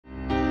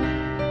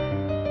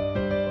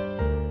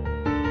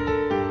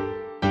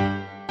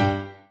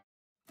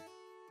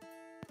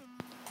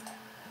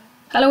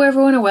Hello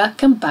everyone and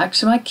welcome back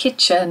to my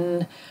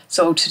kitchen.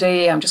 So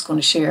today I'm just going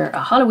to share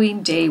a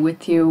Halloween day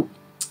with you.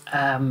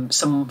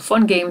 Some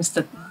fun games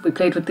that we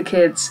played with the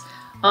kids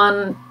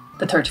on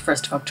the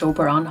 31st of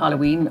October on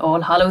Halloween,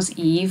 All Hallows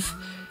Eve,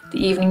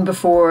 the evening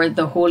before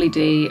the holy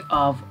day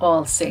of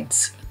All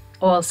Saints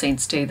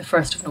Day, the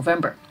 1st of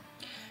November.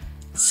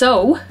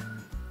 So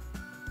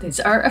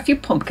these are a few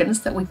pumpkins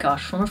that we got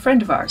from a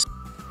friend of ours.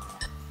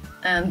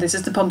 And this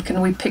is the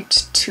pumpkin we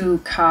picked to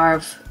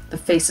carve the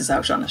faces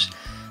out on it.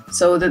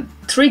 So the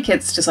three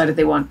kids decided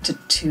they wanted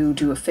to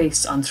do a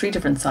face on 3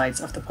 different sides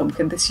of the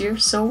pumpkin this year,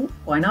 so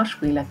why not?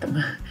 We let them.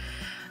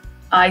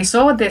 I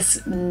saw this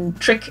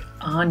trick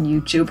on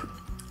YouTube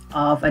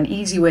of an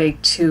easy way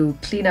to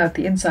clean out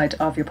the inside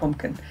of your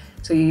pumpkin.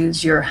 So you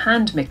use your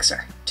hand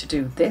mixer to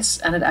do this,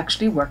 and it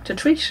actually worked a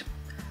treat.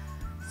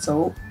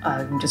 So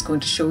I'm just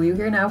going to show you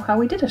here now how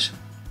we did it.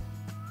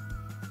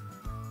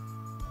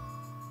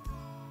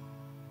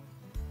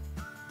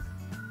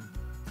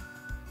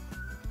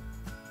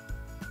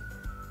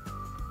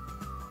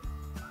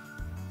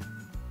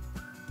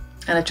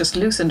 And it just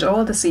loosened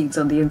all the seeds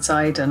on the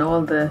inside and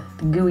all the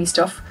gooey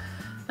stuff,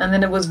 and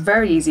then it was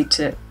very easy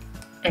to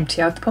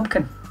empty out the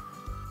pumpkin.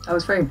 I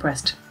was very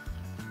impressed.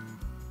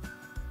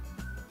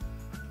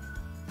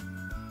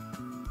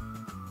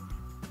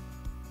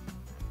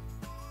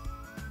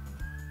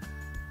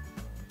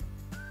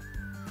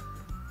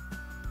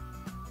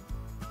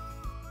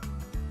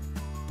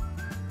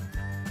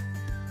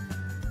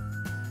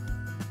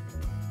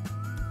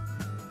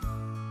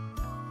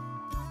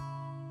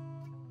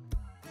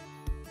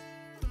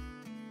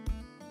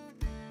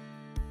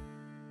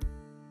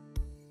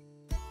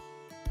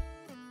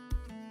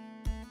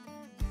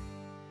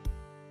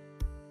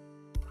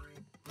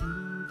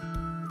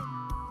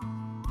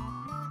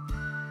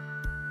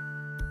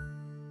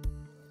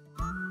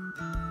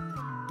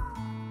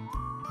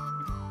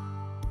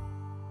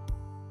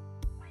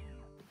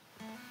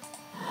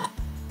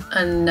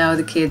 And now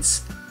the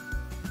kids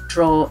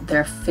draw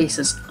their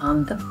faces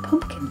on the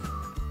pumpkin.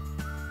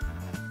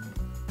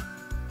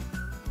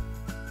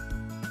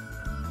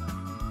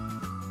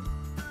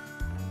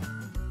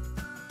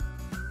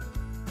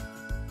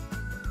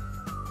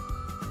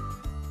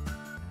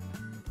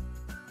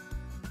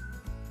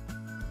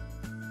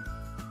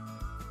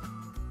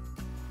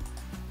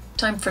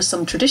 Time for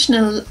some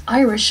traditional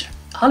Irish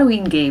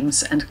Halloween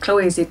games, and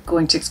Chloe is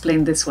going to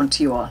explain this one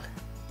to you all.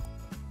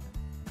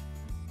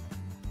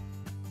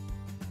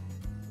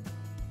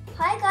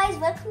 Hi guys,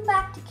 welcome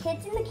back to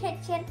Kids in the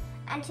Kitchen,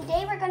 and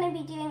today we're going to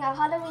be doing a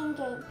Halloween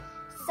game.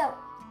 So,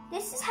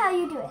 this is how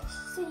you do it.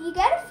 So you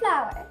get a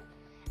flower,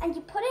 and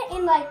you put it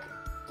in like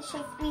the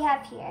shape we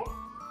have here.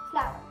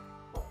 Flower.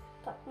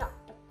 But not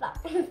the flower.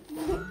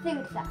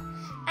 Food flower.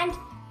 And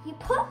you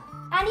put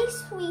any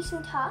sweet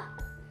on top.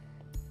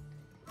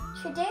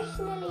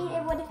 Traditionally,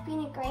 it would have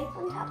been a grape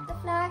on top of the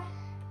flower,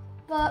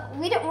 but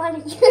we don't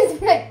want to use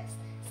grapes,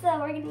 so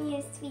we're going to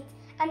use sweets.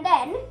 And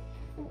then,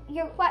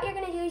 what you're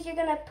going to do is you're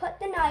going to put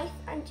the knife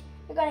and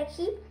you're going to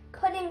keep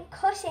cutting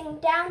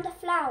down the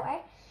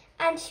flower,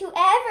 and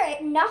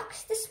whoever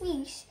knocks the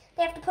sweet,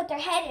 they have to put their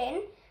head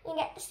in and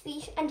get the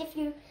sweet. And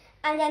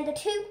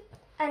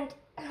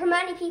how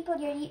many people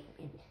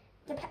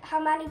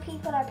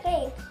are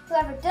playing,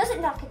 whoever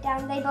doesn't knock it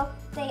down, they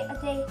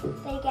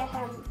get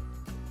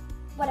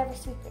whatever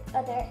sweet,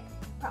 other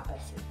proper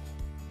sweet.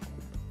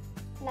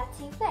 And that's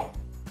how you play.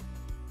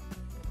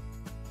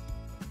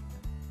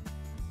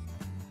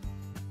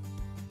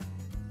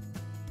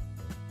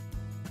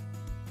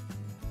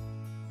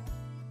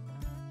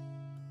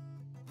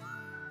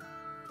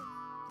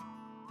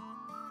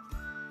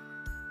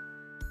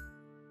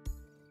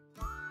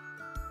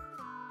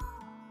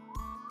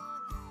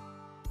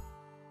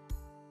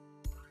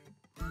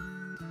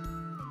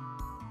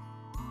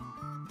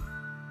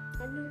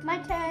 My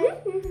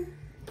turn.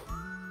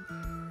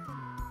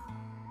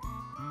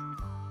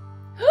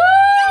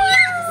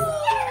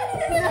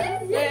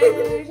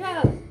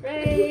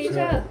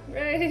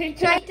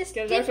 Rachel. Just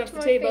get it out off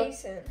the table.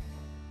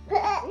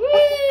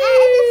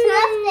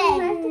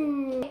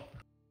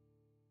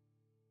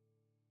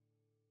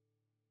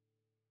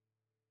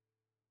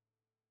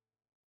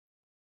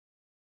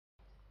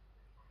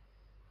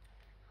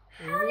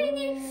 How did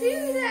you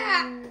do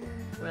that?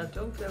 Well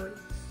done, Chloe.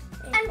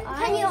 And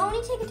can you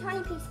only take a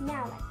tiny piece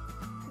now, like,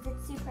 because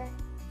it's super.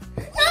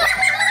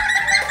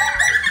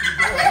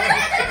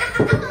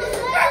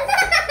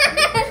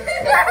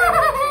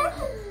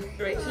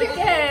 Rachel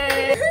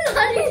again.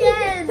 Not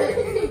again.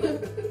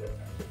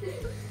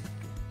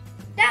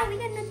 Now we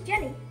get another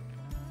jelly.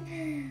 I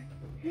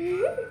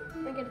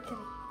get a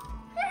jelly.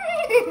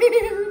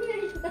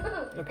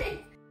 Okay.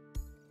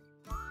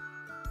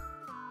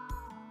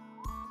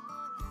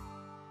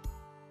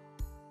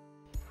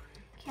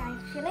 Okay, I'm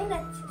feeling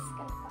that it's just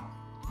gonna fall.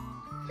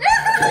 I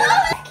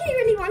can't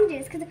really want to do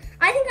this because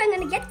I think I'm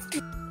gonna get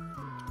this.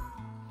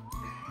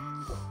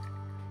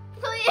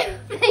 Oh yeah,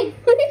 I think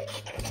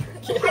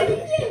you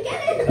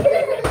get it.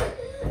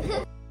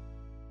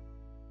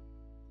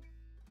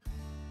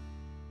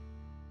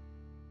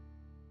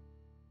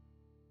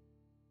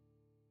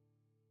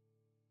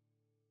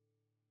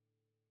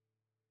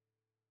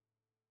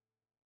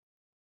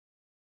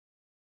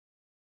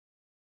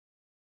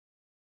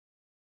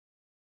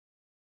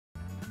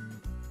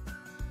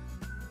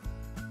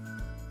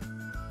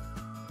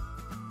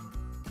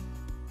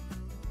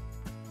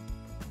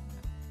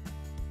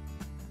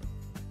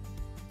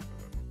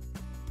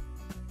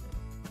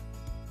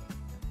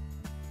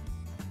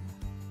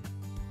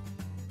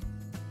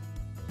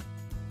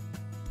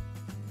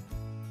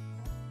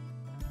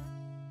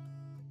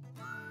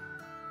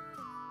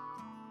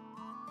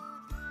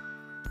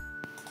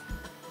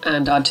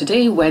 And on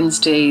today,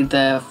 Wednesday,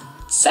 the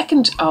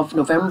 2nd of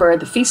November,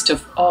 the Feast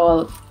of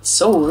All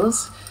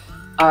Souls,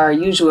 our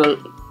usual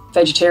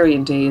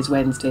vegetarian day is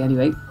Wednesday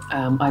anyway.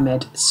 I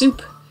made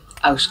soup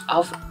out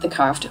of the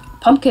carved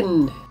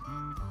pumpkin.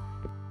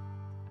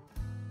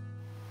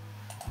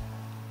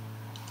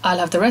 I'll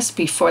have the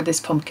recipe for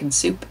this pumpkin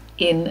soup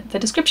in the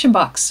description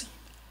box.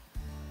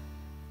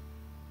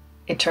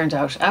 It turned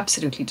out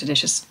absolutely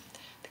delicious.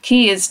 The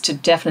key is to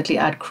definitely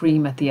add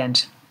cream at the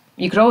end.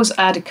 You could always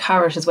add a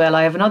carrot as well.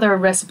 I have another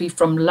recipe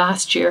from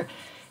last year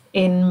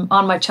on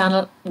my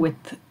channel with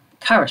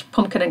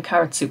pumpkin and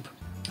carrot soup.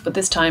 But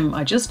this time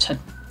I just had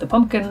the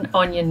pumpkin,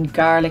 onion,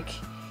 garlic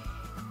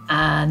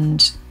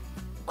and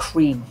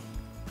cream.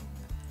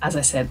 As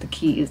I said, the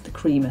key is the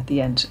cream at the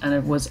end, and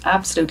it was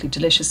absolutely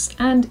delicious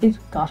and it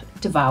got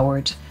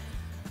devoured.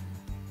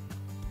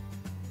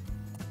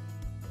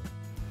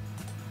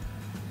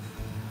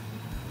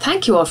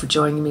 Thank you all for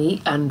joining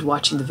me and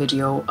watching the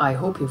video. I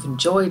hope you've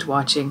enjoyed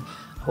watching.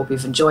 I hope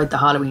you've enjoyed the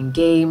Halloween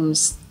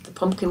games, the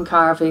pumpkin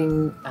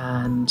carving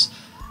and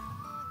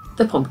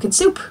the pumpkin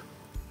soup.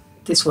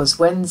 This was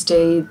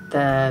Wednesday,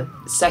 the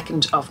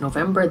 2nd of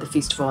November, the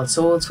Feast of All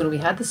Souls, when we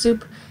had the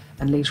soup.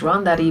 And later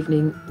on that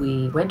evening,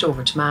 we went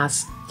over to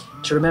Mass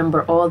to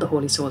remember all the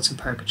holy souls in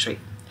purgatory.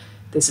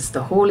 This is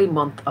the holy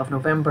month of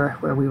November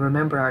where we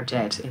remember our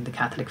dead in the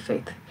Catholic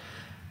faith.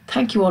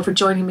 Thank you all for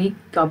joining me.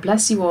 God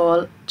bless you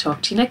all.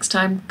 Talk to you next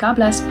time. God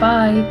bless.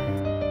 Bye.